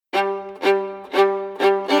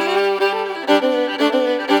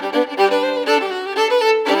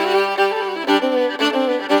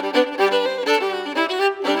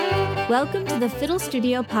the Fiddle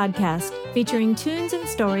Studio podcast, featuring tunes and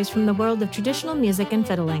stories from the world of traditional music and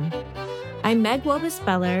fiddling. I'm Meg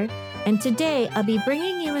Wobus-Beller, and today I'll be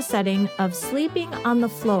bringing you a setting of Sleeping on the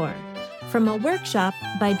Floor from a workshop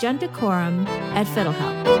by Jen Decorum at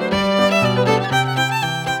Fiddlehelp.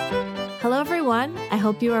 Hello everyone, I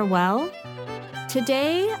hope you are well.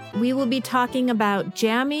 Today we will be talking about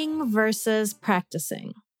jamming versus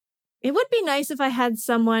practicing. It would be nice if I had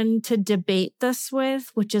someone to debate this with,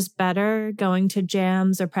 which is better, going to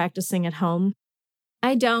jams or practicing at home.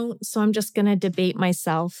 I don't, so I'm just going to debate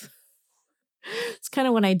myself. It's kind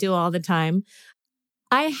of what I do all the time.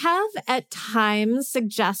 I have at times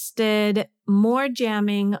suggested more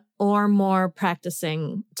jamming or more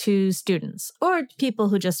practicing to students or people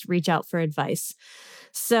who just reach out for advice.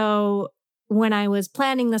 So when I was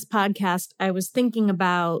planning this podcast, I was thinking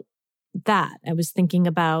about that. I was thinking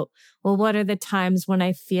about, well, what are the times when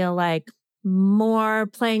I feel like more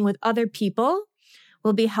playing with other people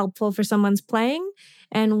will be helpful for someone's playing?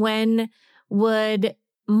 And when would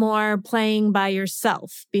more playing by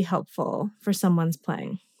yourself be helpful for someone's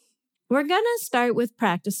playing? We're going to start with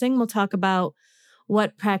practicing. We'll talk about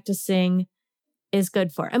what practicing is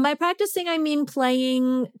good for. And by practicing, I mean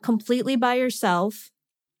playing completely by yourself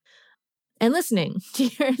and listening to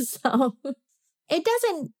yourself. It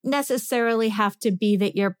doesn't necessarily have to be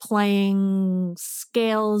that you're playing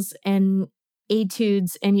scales and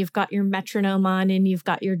etudes and you've got your metronome on and you've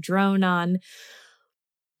got your drone on.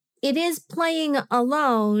 It is playing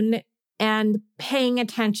alone and paying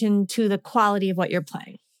attention to the quality of what you're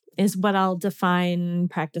playing is what I'll define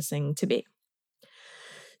practicing to be.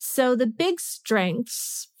 So the big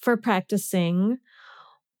strengths for practicing,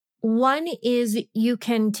 one is you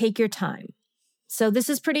can take your time. So this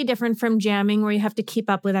is pretty different from jamming where you have to keep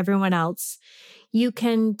up with everyone else. You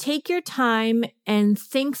can take your time and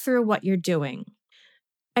think through what you're doing.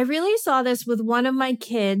 I really saw this with one of my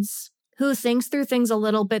kids who thinks through things a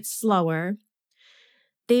little bit slower.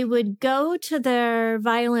 They would go to their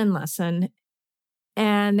violin lesson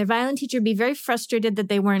and their violin teacher would be very frustrated that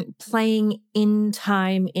they weren't playing in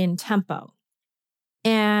time, in tempo.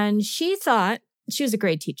 And she thought, she was a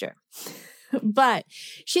great teacher. But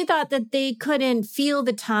she thought that they couldn't feel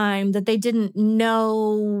the time, that they didn't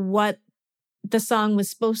know what the song was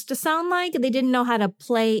supposed to sound like. They didn't know how to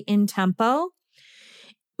play in tempo.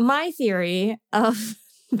 My theory of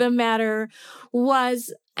the matter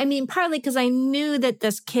was, partly because I knew that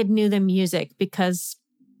this kid knew the music because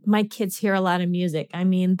my kids hear a lot of music.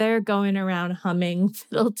 They're going around humming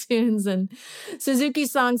fiddle tunes and Suzuki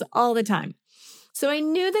songs all the time. So I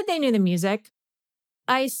knew that they knew the music.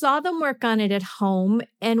 I saw them work on it at home,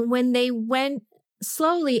 and when they went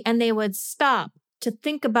slowly and they would stop to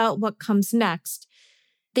think about what comes next,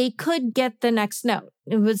 they could get the next note.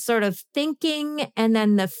 It was sort of thinking, and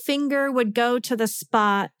then the finger would go to the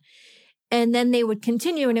spot, and then they would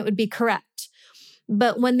continue, and it would be correct.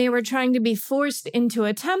 But when they were trying to be forced into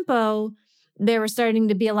a tempo, there were starting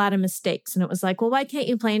to be a lot of mistakes. And it was like, well, why can't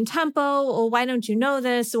you play in tempo? Or why don't you know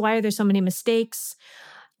this? Why are there so many mistakes?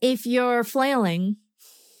 If you're flailing,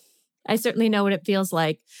 I certainly know what it feels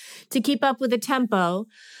like to keep up with the tempo,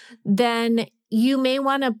 then you may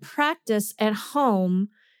want to practice at home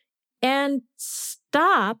and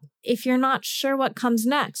stop if you're not sure what comes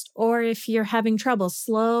next, or if you're having trouble,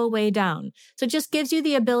 slow way down. So it just gives you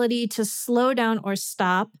the ability to slow down or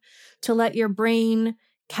stop to let your brain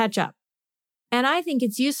catch up. And I think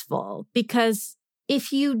it's useful because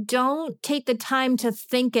if you don't take the time to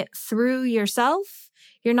think it through yourself,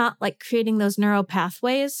 you're not creating those neural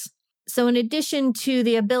pathways. So in addition to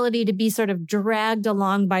the ability to be sort of dragged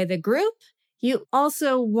along by the group, you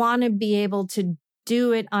also want to be able to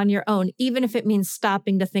do it on your own, even if it means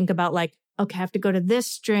stopping to think about okay, I have to go to this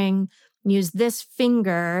string, use this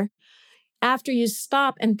finger. After you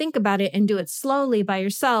stop and think about it and do it slowly by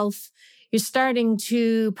yourself, you're starting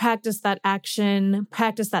to practice that action,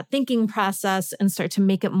 practice that thinking process, and start to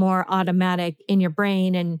make it more automatic in your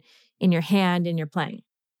brain and in your hand and your playing.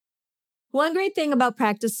 One great thing about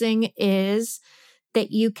practicing is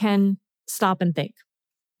that you can stop and think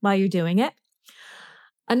while you're doing it.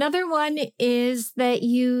 Another one is that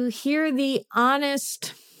you hear the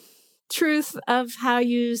honest truth of how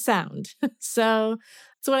you sound. So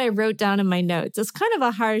that's what I wrote down in my notes. It's kind of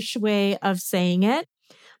a harsh way of saying it,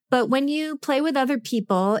 but when you play with other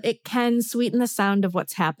people, it can sweeten the sound of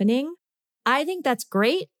what's happening. I think that's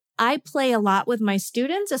great. I play a lot with my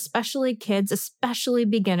students, especially kids, especially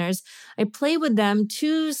beginners. I play with them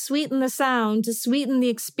to sweeten the sound, to sweeten the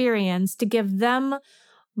experience, to give them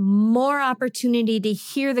more opportunity to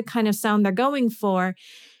hear the kind of sound they're going for.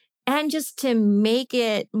 And just to make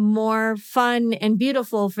it more fun and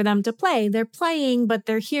beautiful for them to play, they're playing, but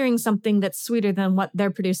they're hearing something that's sweeter than what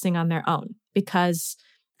they're producing on their own. Because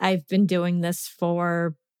I've been doing this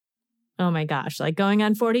for, oh my gosh, like going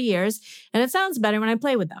on 40 years, and it sounds better when I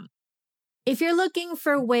play with them. If you're looking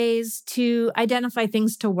for ways to identify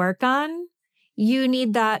things to work on, you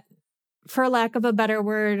need that, for lack of a better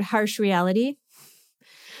word, harsh reality.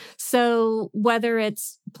 So whether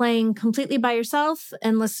it's playing completely by yourself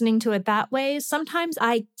and listening to it that way, sometimes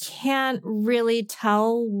I can't really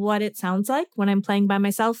tell what it sounds like when I'm playing by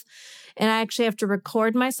myself. And I actually have to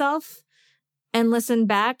record myself and listen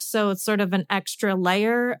back. So it's sort of an extra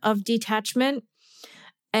layer of detachment.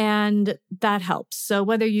 And that helps. So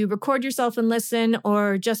whether you record yourself and listen,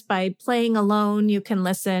 or just by playing alone, you can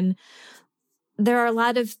listen. There are a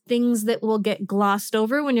lot of things that will get glossed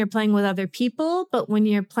over when you're playing with other people, but when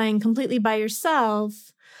you're playing completely by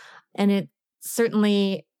yourself, and it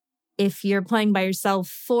certainly, if you're playing by yourself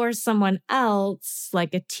for someone else,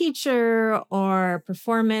 like a teacher or a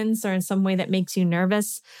performance or in some way that makes you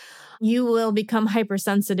nervous, you will become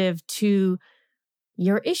hypersensitive to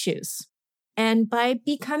your issues. And by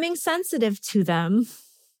becoming sensitive to them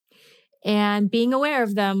and being aware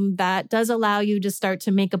of them, that does allow you to start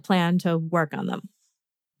to make a plan to work on them.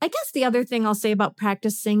 I guess the other thing I'll say about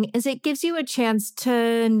practicing is it gives you a chance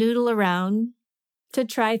to noodle around, to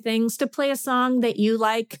try things, to play a song that you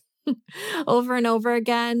like over and over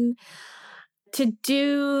again, to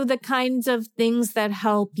do the kinds of things that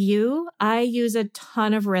help you. I use a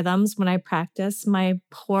ton of rhythms when I practice. My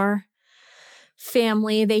poor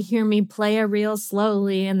family, they hear me play a reel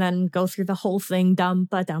slowly and then go through the whole thing,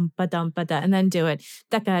 dumpa, dumpa, dumpa, da, and then do it,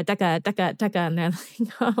 daka, daka, daka, daka, and they're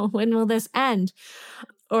like, oh, when will this end?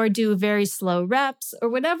 Or do very slow reps or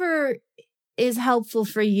whatever is helpful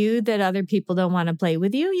for you that other people don't want to play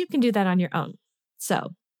with you. You can do that on your own.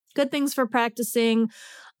 So good things for practicing: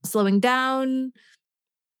 slowing down,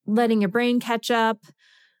 letting your brain catch up.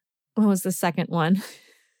 What was the second one?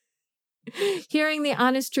 Hearing the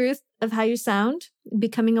honest truth of how you sound,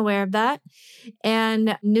 becoming aware of that,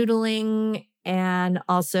 and noodling, and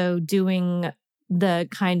also doing the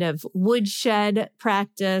kind of woodshed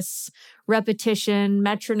practice, repetition,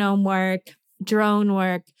 metronome work, drone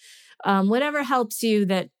work, whatever helps you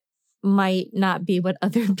that might not be what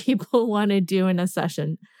other people want to do in a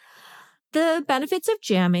session. The benefits of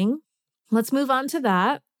jamming. Let's move on to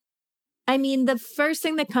that. I mean, the first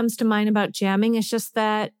thing that comes to mind about jamming is just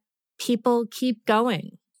that people keep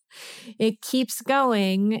going. It keeps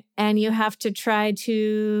going, and you have to try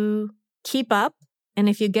to keep up. And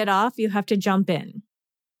if you get off, you have to jump in.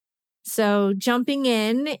 So jumping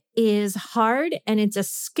in is hard, and it's a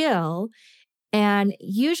skill. And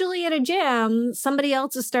usually at a jam, somebody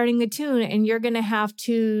else is starting the tune and you're going to have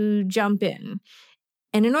to jump in.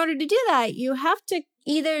 And in order to do that, you have to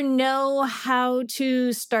either know how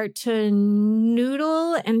to start to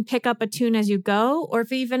noodle and pick up a tune as you go, or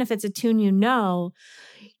even if it's a tune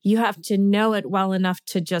you have to know it well enough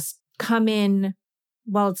to just come in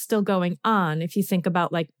while it's still going on. If you think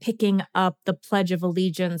about like picking up the Pledge of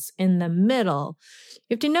Allegiance in the middle,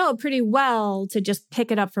 you have to know it pretty well to just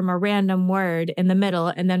pick it up from a random word in the middle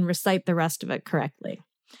and then recite the rest of it correctly.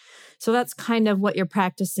 So that's kind of what you're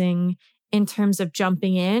practicing in terms of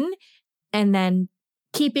jumping in and then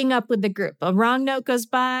keeping up with the group. A wrong note goes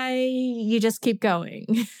by, you just keep going.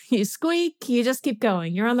 You squeak, you just keep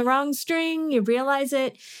going. You're on the wrong string, you realize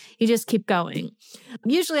it, you just keep going.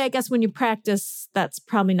 Usually, I guess when you practice, that's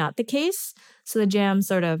probably not the case. So the jam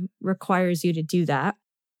sort of requires you to do that.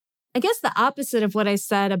 I guess the opposite of what I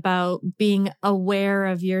said about being aware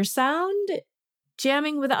of your sound,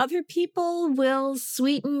 jamming with other people will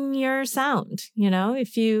sweeten your sound.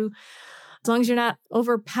 As long as you're not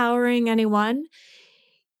overpowering anyone,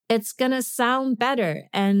 it's going to sound better,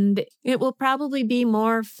 and it will probably be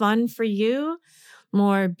more fun for you,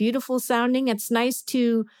 more beautiful sounding. It's nice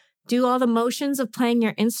to do all the motions of playing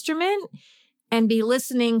your instrument and be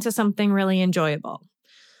listening to something really enjoyable.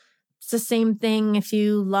 It's the same thing if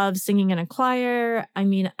you love singing in a choir. I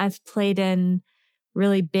mean, I've played in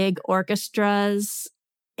really big orchestras,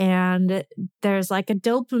 and there's like a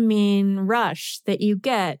dopamine rush that you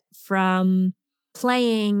get from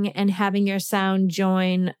playing and having your sound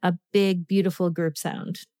join a big, beautiful group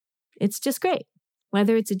sound. It's just great,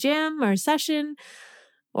 whether it's a jam or a session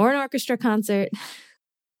or an orchestra concert.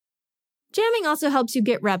 Jamming also helps you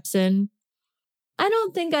get reps in. I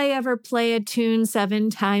don't think I ever play a tune 7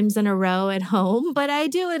 times in a row at home, but I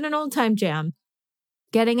do in an old time jam.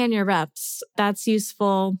 Getting in your reps, that's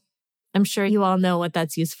useful. I'm sure you all know what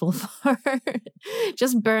that's useful for.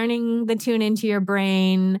 Just burning the tune into your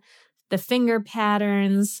brain, the finger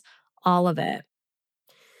patterns, all of it.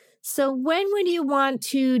 So when would you want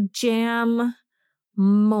to jam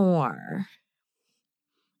more?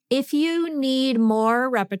 If you need more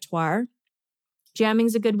repertoire,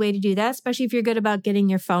 jamming's a good way to do that, especially if you're good about getting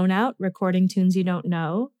your phone out, recording tunes you don't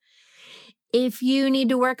know. If you need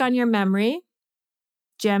to work on your memory,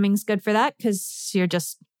 jamming's good for that because you're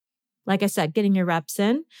just, like I said, getting your reps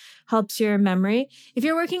in, helps your memory. If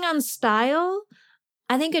you're working on style,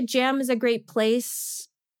 I think a jam is a great place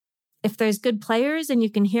if there's good players and you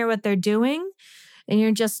can hear what they're doing and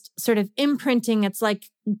you're just sort of imprinting. It's like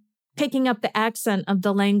picking up the accent of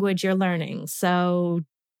the language you're learning. So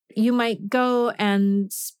you might go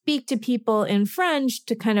and speak to people in French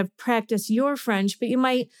to kind of practice your French, but you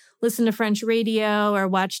might listen to French radio or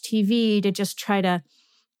watch TV to just try to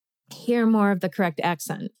hear more of the correct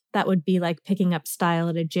accent. That would be like picking up style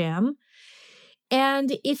at a jam.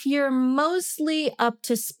 And if you're mostly up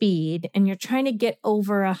to speed and you're trying to get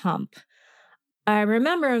over a hump, I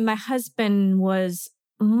remember my husband was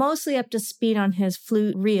mostly up to speed on his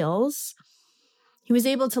flute reels. He was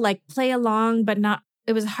able to like play along, but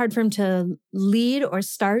it was hard for him to lead or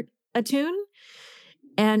start a tune.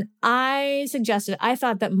 And I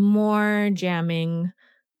thought that more jamming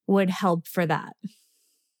would help for that.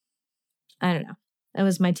 I don't know. That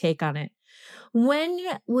was my take on it. When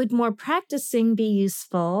would more practicing be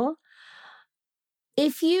useful?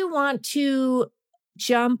 If you want to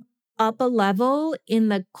jump up a level in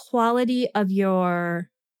the quality of your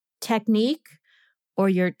technique or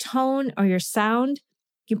your tone or your sound,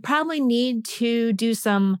 you probably need to do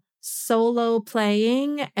some solo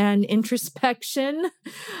playing and introspection,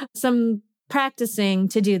 some practicing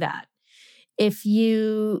to do that. If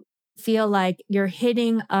you feel like you're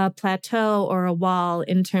hitting a plateau or a wall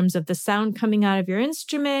in terms of the sound coming out of your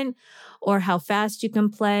instrument or how fast you can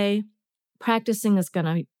play, practicing is going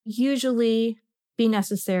to usually be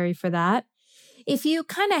necessary for that. If you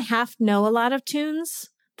kind of half know a lot of tunes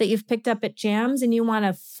that you've picked up at jams and you want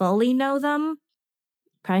to fully know them,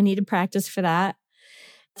 probably need to practice for that.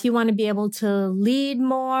 If you want to be able to lead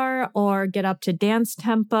more or get up to dance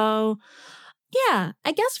tempo, yeah,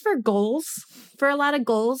 I guess for a lot of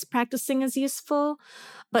goals, practicing is useful.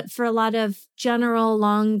 But for a lot of general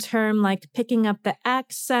long-term, like picking up the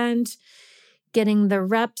accent, getting the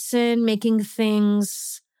reps in, making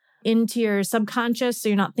things into your subconscious so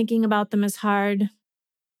you're not thinking about them as hard,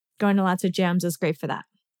 going to lots of jams is great for that.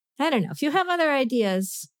 I don't know. If you have other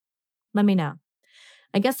ideas, let me know.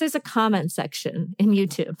 I guess there's a comment section in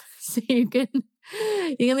YouTube, so you can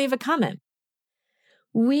leave a comment.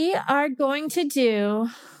 I'll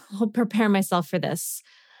prepare myself for this.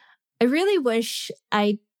 I really wish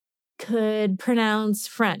I could pronounce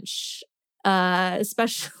French,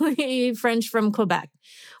 especially French from Quebec.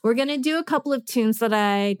 We're going to do a couple of tunes that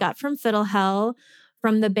I got from Fiddle Hell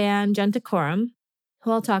from the band Genticorum,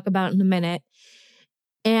 who I'll talk about in a minute.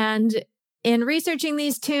 And in researching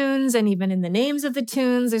these tunes and even in the names of the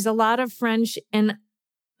tunes, there's a lot of French. And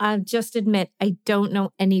I'll just admit, I don't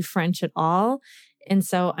know any French at all. And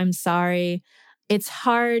so I'm sorry. It's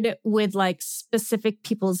hard with like specific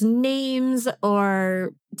people's names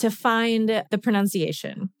or to find the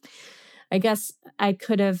pronunciation. I guess I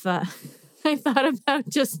could have, I thought about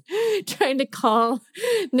just trying to call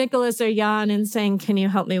Nicholas or Jan and saying, can you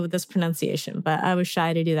help me with this pronunciation? But I was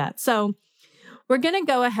shy to do that. So we're going to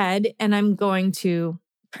go ahead and I'm going to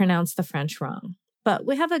pronounce the French wrong. But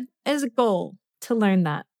we have as a goal to learn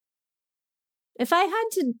that. If I had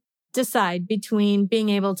to decide between being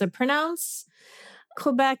able to pronounce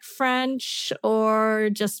Quebec French or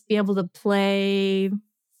just be able to play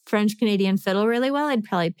French Canadian fiddle really well, I'd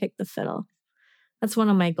probably pick the fiddle. That's one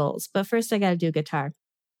of my goals. But first I got to do guitar.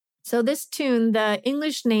 So this tune, the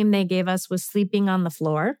English name they gave us was Sleeping on the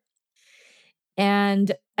Floor.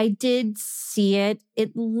 And I did see it.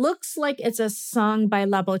 It looks like it's a song by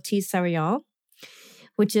La Bâtie-Sarion,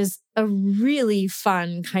 which is a really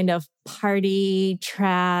fun kind of party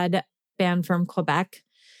trad band from Quebec.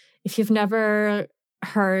 If you've never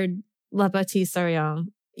heard La Bâtie-Sarion,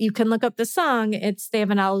 you can look up the song. They have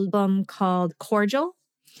an album called Cordial,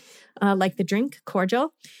 like the drink,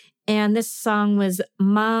 cordial. And this song was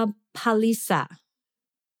Ma Palissa,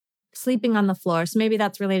 Sleeping on the Floor. So maybe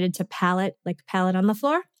that's related to pallet, like pallet on the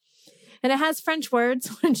floor. And it has French words,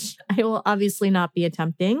 which I will obviously not be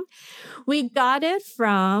attempting. We got it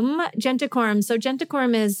from Genticorum. So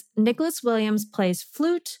Genticorum is Nicholas Williams plays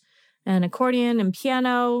flute and accordion and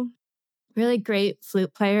piano. Really great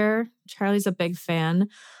flute player. Charlie's a big fan.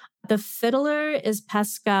 The fiddler is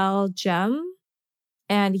Pascal Gem,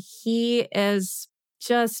 and he is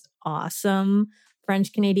just awesome.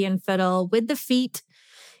 French Canadian fiddle with the feet.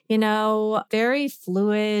 Very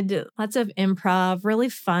fluid, lots of improv, really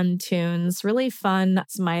fun tunes, really fun,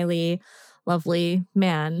 smiley, lovely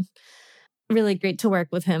man. Really great to work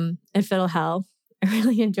with him at Fiddle Hell. I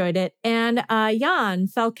really enjoyed it. And Jan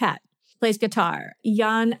Felcat plays guitar.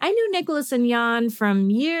 Jan, I knew Nicholas and Jan from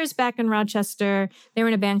years back in Rochester. They were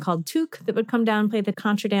in a band called Took that would come down and play the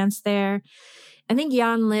contra dance there. I think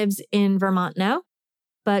Jan lives in Vermont now,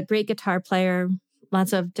 but great guitar player,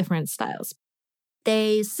 lots of different styles.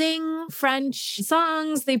 They sing French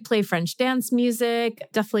songs. They play French dance music.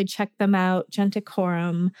 Definitely check them out.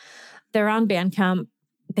 Genticorum. They're on Bandcamp.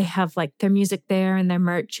 They have their music there and their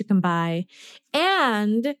merch you can buy.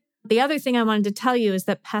 And the other thing I wanted to tell you is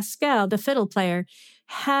that Pascal, the fiddle player,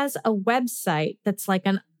 has a website that's like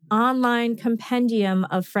an online compendium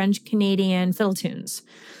of French Canadian fiddle tunes.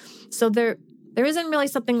 So there isn't really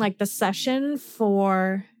something like the session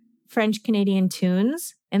for French Canadian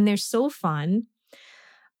tunes, and they're so fun.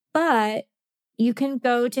 But you can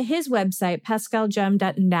go to his website,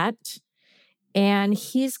 pascalgem.net, and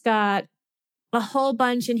he's got a whole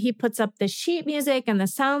bunch, and he puts up the sheet music and the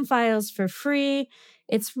sound files for free.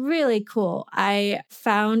 It's really cool. I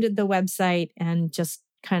found the website and just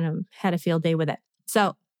kind of had a field day with it.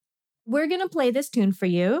 So we're going to play this tune for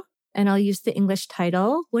you, and I'll use the English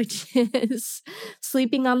title, which is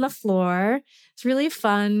Sleeping on the Floor. It's really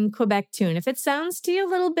fun Quebec tune. If it sounds to you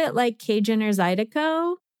a little bit like Cajun or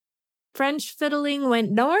Zydeco, French fiddling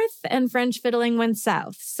went north and French fiddling went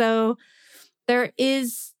south. So there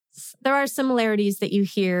are similarities that you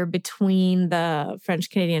hear between the French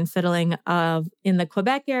Canadian fiddling in the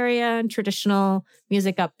Quebec area and traditional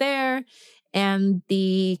music up there, and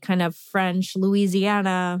the kind of French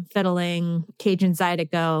Louisiana fiddling, Cajun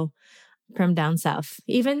Zydeco from down south.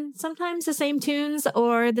 Even sometimes the same tunes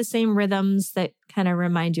or the same rhythms that kind of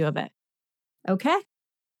remind you of it. Okay?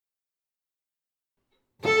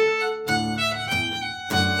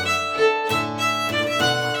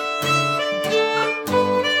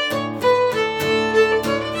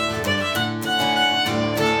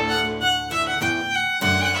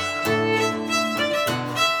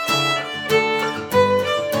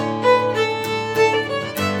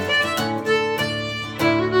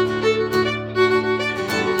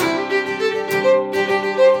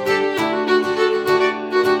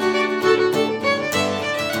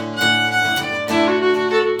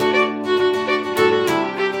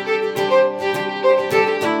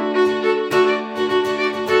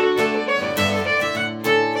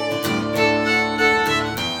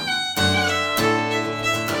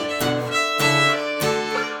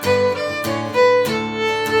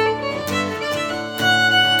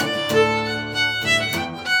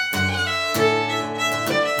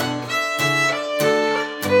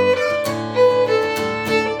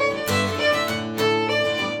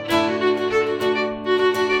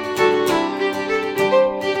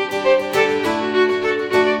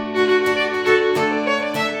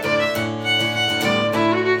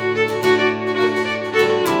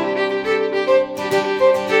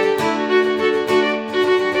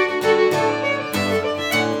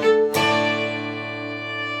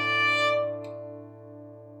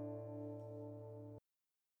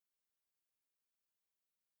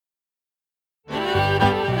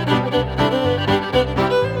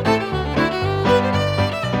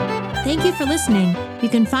 Thank you for listening. You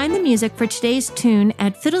can find the music for today's tune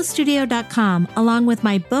at fiddlestudio.com, along with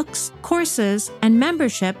my books, courses, and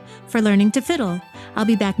membership for learning to fiddle. I'll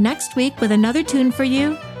be back next week with another tune for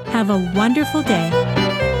you. Have a wonderful day.